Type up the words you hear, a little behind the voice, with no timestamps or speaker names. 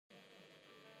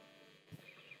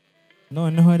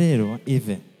noneho rero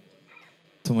Ive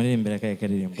tumuririmbira akaye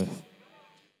karirimbo.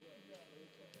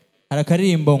 Hari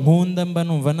akaririmbo nkunda mba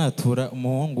numva natura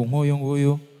umuhungu nk'uyu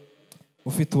nguyu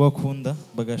ufite uwo akunda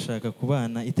bagashaka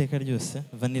kubana iteka ryose,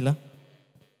 Vanilla.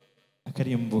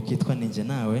 Akaririmbo kitwa Ninjye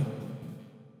Nawe,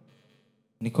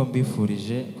 niko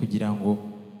mbifurije kugira ngo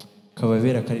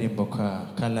kababera akaririmbo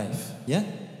ka life. Yeah?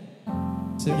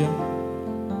 Sibyo?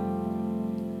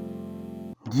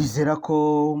 Ndizera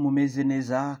ko mumeze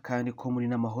neza kandi ko muri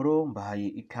n'amahoro. Mbahaye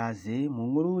ikaze mu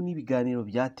nkuru n'ibiganiro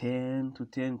bya 10 to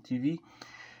 10 TV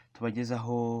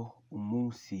tubagezaho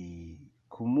umunsi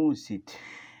ku munsi.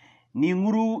 Ni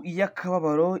inkuru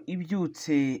y'akababaro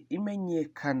ibyutse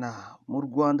imenyekana mu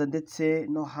Rwanda ndetse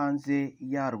no hanze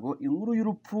yarwo, inkuru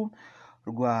y'urupfu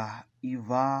rwa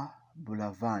YVAN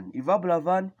BURAVAN. YVAN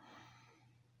BURAVAN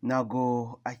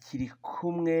nago akiri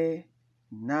kumwe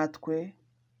natwe.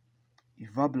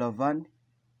 YVAN BURAVAN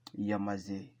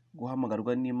yamaze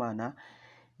guhamagarwa n'Imana.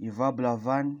 YVAN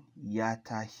BURAVAN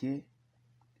yatashye.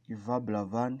 YVAN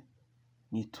BURAVAN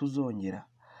ntituzongera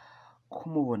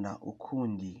kumubona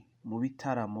ukundi mu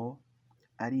bitaramo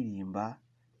aririmba,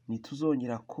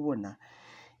 ntituzongera kubona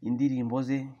indirimbo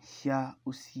ze nshya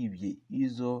usibye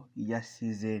izo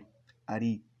yasize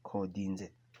ari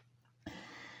kodinze.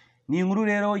 Ni inkuru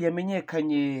rero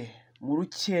yamenyekanye mu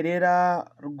rukerera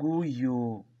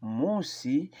rw'uyu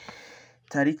munsi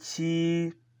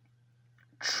tariki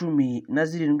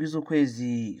 17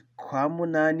 z'ukwezi kwa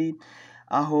munani,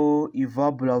 aho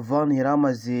YVAN BURAVAN yari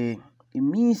amaze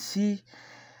iminsi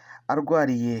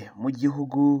arwariye mu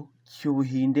gihugu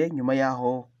cy'Ubuhinde nyuma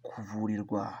yaho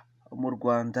kuvurirwa mu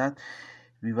Rwanda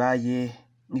bibaye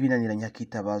nk'ibinaniranye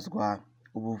hakitabazwa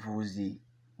ubuvuzi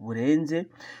burenze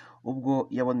ubwo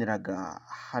yaboneraga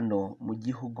hano mu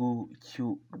gihugu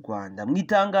cy'u Rwanda. Mu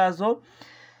itangazo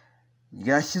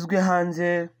ryashyizwe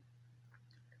hanze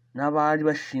n'abari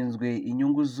bashinzwe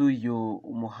inyungu z'uyu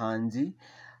umuhanzi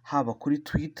haba kuri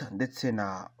Twitter ndetse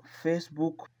na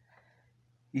Facebook,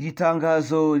 iri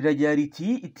tangazo riragira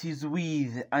riti: "It is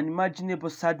with unimaginable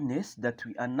sadness that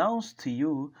we announce to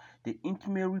you the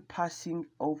intimate passing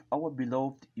of our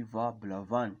beloved YVAN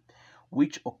BURAVAN,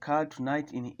 which occurred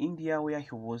tonight in India where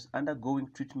he was undergoing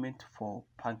treatment for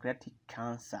pancreatic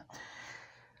cancer."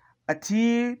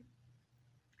 Ati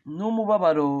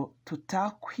n'umubabaro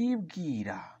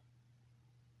tutakwibwira,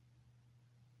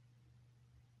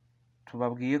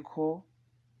 tubabwiye ko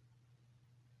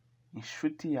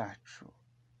inshuti yacu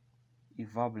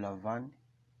YVAN BURAVAN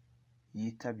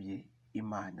yitabye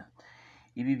Imana.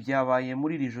 Ibi byabaye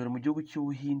muri iri joro mu gihugu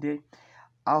cy'Ubuhinde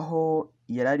aho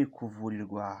yari ari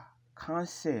kuvurirwa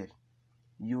kanseri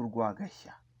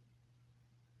y'urwagashya.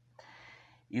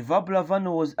 YVAN BURAVAN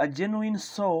was a genuine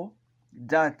soul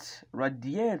that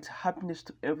radiated happiness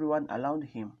to everyone around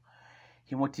him.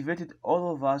 He motivated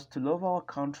all of us to love our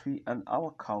country and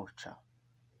our culture.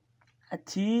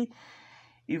 Ati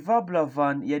YVAN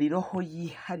BURAVAN yari roho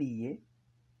yihariye,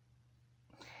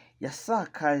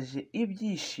 yasakaje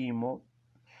ibyishimo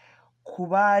ku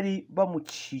bari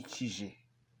bamukikije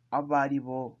abari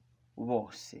bo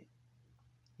bose.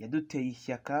 Yaduteye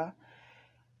ishyaka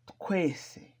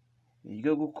twese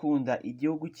ryo gukunda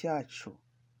igihugu cyacu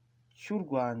cy'u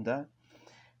Rwanda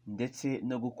ndetse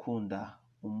no gukunda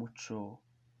umuco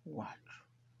wacu.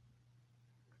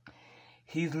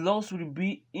 His loss will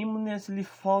be immensely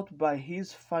felt by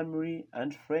his family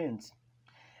and friends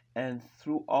and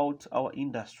throughout our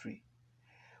industry.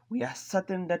 We are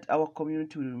certain that our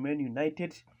community will remain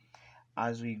united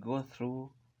as we go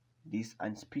through this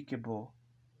unspeakable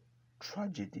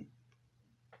tragedy.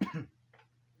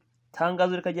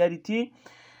 Tangazo rikagira riti: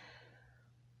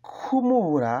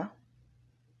 "Kumubura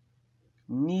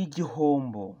ni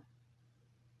igihombo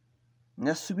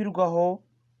nasubirwaho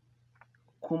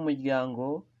ku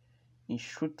muryango,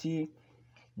 inshuti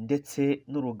ndetse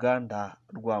n'uruganda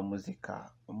rwa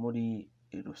muzika muri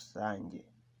rusange.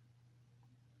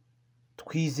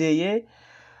 Twizeye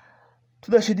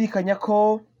tudashidikanya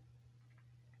ko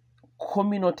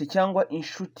community cyangwa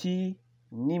inshuti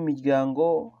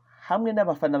n'imiryango hamwe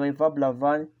n'abafana ba YVAN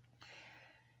BURAVAN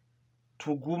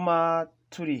tuguma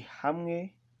turi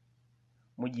hamwe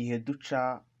mu gihe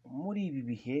duca muri ibi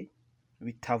bihe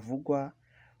bitavugwa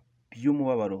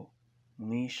by'umubabaro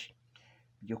mwinshi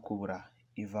byo kubura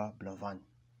YVAN BURAVAN."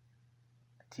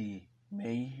 Ati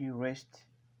may he rest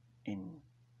in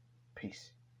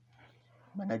peace.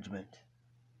 Management.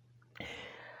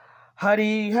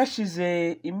 Hari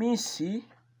hashize iminsi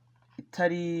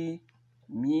itari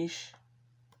myinshi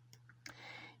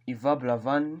YVAN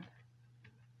BURAVAN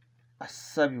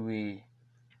asabiwe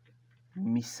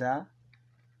misa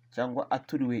cyangwa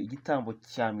aturiwe igitambo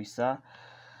cya misa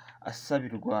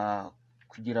asabirwa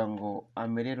kugira ngo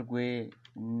amererwe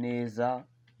neza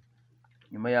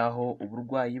nyuma y'aho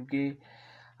uburwayi bwe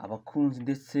abakunzi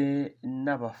ndetse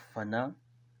n'abafana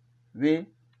be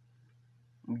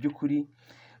mu by'ukuri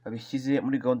babishyize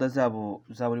muri gahunda zabo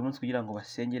za buri munsi kugira ngo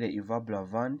basengere YVAN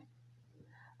BURAVAN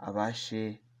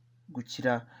abashe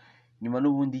gukira nyuma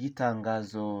n'ubundi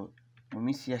y'itangazo mu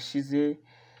minsi yashize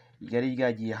ryari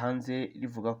ryagiye hanze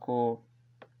rivuga ko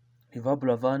YVAN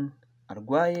BURAVAN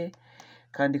arwaye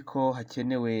kandi ko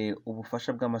hakenewe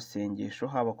ubufasha bw'amasengesho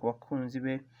haba ku bakunzi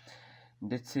be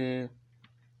ndetse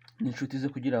n'inshuti ze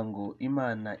kugira ngo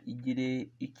Imana igire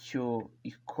icyo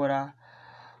ikora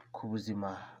ku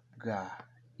buzima bwa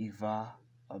YVAN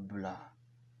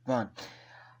BURAVAN.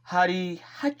 Hari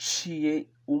haciye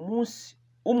umunsi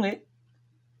umwe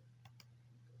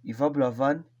YVAN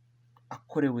BURAVAN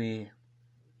akorewe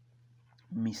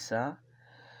misa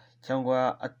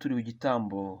cyangwa aturiwe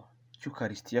igitambo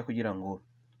cy'ukarisitiya kugira ngo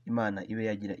Imana ibe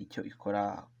yagira icyo ikora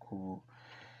ku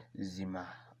buzima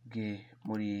bwe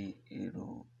muri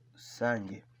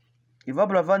rusange. YVAN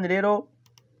BURAVAN rero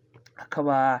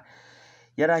akaba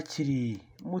yari akiri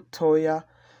mutoya,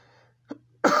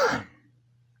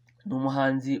 ni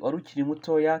umuhanzi wari ukiri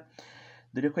mutoya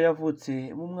dore ko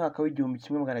yavutse mu mwaka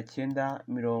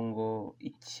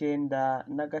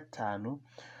w'1995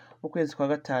 mu kwezi kwa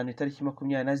gatanu itariki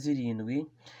 27,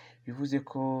 bivuze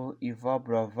ko YVAN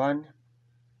BURAVAN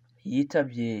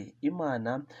yitabye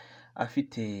Imana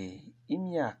afite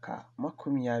imyaka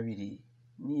 27.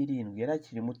 Yari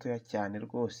akiri mutoya cyane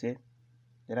rwose,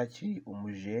 yari akiri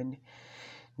umujene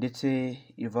ndetse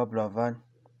YVAN BURAVAN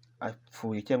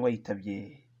apfuye cyangwa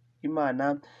yitabye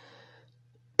Imana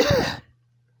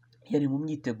yari mu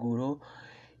myiteguro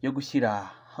yo gushyira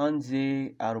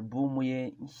hanze alubumu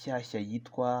ye nshyashya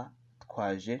yitwa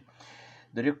Twaje,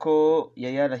 dore ko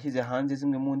yari yarashyize hanze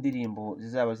zimwe mu ndirimbo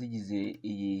zizaba zigize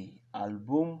iyi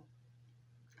alubumu,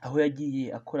 aho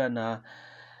yagiye akorana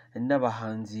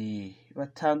n'abahanzi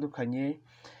batandukanye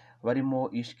barimo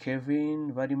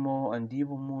Kevin, barimo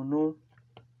Niba umuntu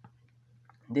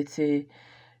ndetse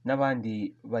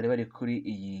n'abandi bari bari kuri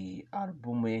iyi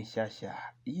alubumu ye nshyashya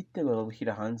yitegura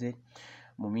gushyira hanze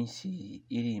mu minsi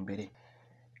iri imbere.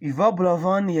 YVAN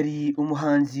BURAVAN yari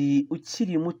umuhanzi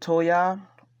ukiri mutoya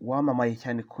wamamaye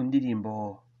cyane ku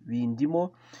ndirimbo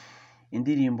Bindimo,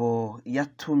 indirimbo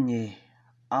yatumye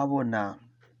abona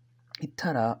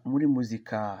itara muri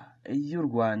muzika y'u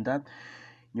Rwanda.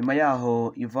 Nyuma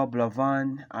yaho YVAN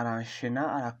BURAVAN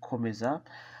aranshena arakomeza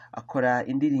akora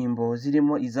indirimbo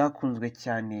zirimo izakunzwe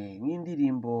cyane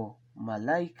nk'indirimbo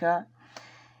Malayika,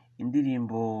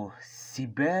 indirimbo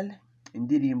Sibel,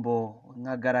 indirimbo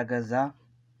Nkagaragaza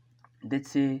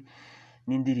ndetse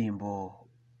n'indirimbo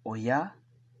Oya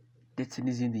ndetse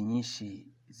n'izindi nyinshi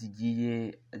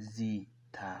zigiye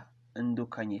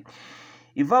zitandukanye.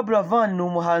 YVAN BURAVAN ni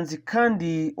umuhanzi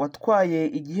kandi watwaye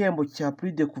igihembo cya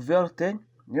Prix de Couverte,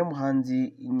 niyo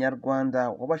muhanzi nyarwanda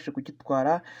wabashije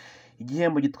kugitwara,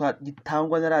 igihembo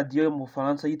gitangwa na radiyo yo mu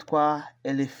Bufaransa yitwa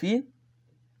RFI.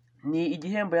 Ni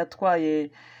igihembo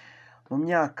yatwaye mu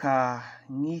myaka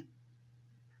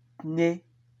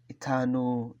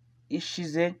itanu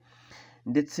ishize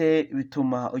ndetse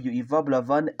bituma uyu YVAN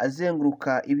BURAVAN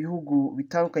azenguruka ibihugu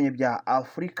bitandukanye bya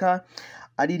Afurika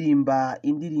aririmba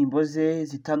indirimbo ze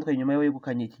zitandukanye nyuma yo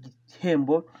yegukanye iki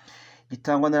gihembo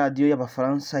gitangwa na radiyo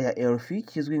y'Abafaransa ya RFI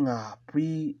kizwi nka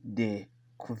Prix de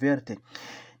Couverte.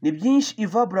 Ni byinshi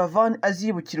YVAN BURAVAN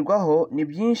azibukirwaho, ni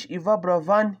byinshi YVAN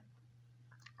BURAVAN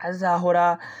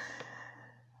azahora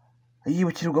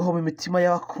yibukirwaho mu mitima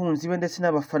y'abakunzi be ndetse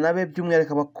n'abafana be,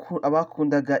 by'umwihariko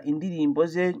abakundaga indirimbo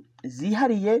ze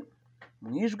zihariye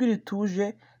mu ijwi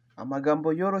rituje, amagambo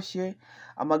yoroshye,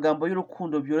 amagambo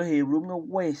y'urukundo byoroheye buri umwe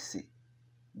wese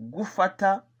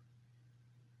gufata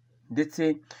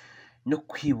ndetse no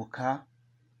kwibuka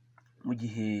mu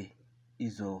gihe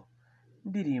izo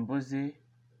ndirimbo ze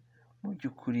mu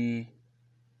by'ukuri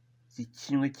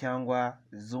zikinwe cyangwa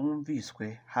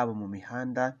zumviswe, haba mu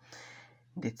mihanda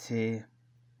ndetse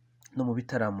no mu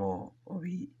bitaramo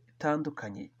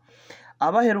bitandukanye.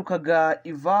 Abaherukaga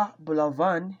YVAN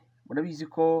BURAVAN murabizi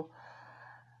ko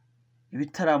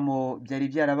ibitaramo byari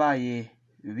byarabaye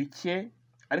bike,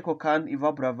 ariko kandi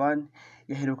YVAN BURAVAN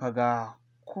yaherukaga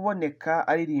kuboneka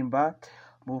aririmba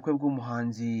mu bukwe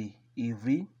bw'umuhanzi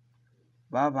Ivry,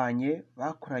 babanye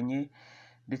bakoranye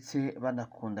ndetse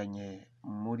banakundanye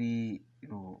muri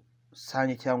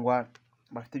rusange cyangwa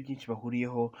bafite byinshi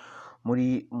bahuriyeho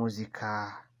muri muzika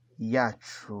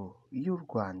yacu y'u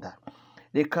Rwanda.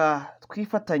 Reka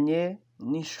twifatanye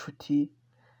n'inshuti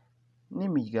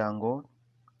n'imiryango,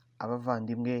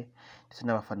 abavandimwe ndetse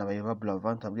n'abafana ba YVAN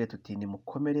BURAVAN tubabwire tuti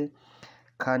nimukomere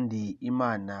kandi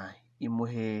Imana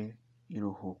imuhe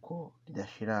iruhuko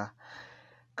ridashira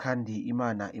kandi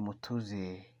Imana imutuze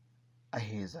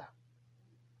aheza.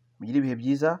 Mugire ibihe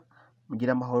byiza,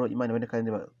 mugire amahoro, Imana ibone kandi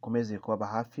bakomeze kubaba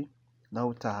hafi, naho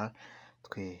utaha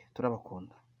twe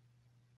turabakunda.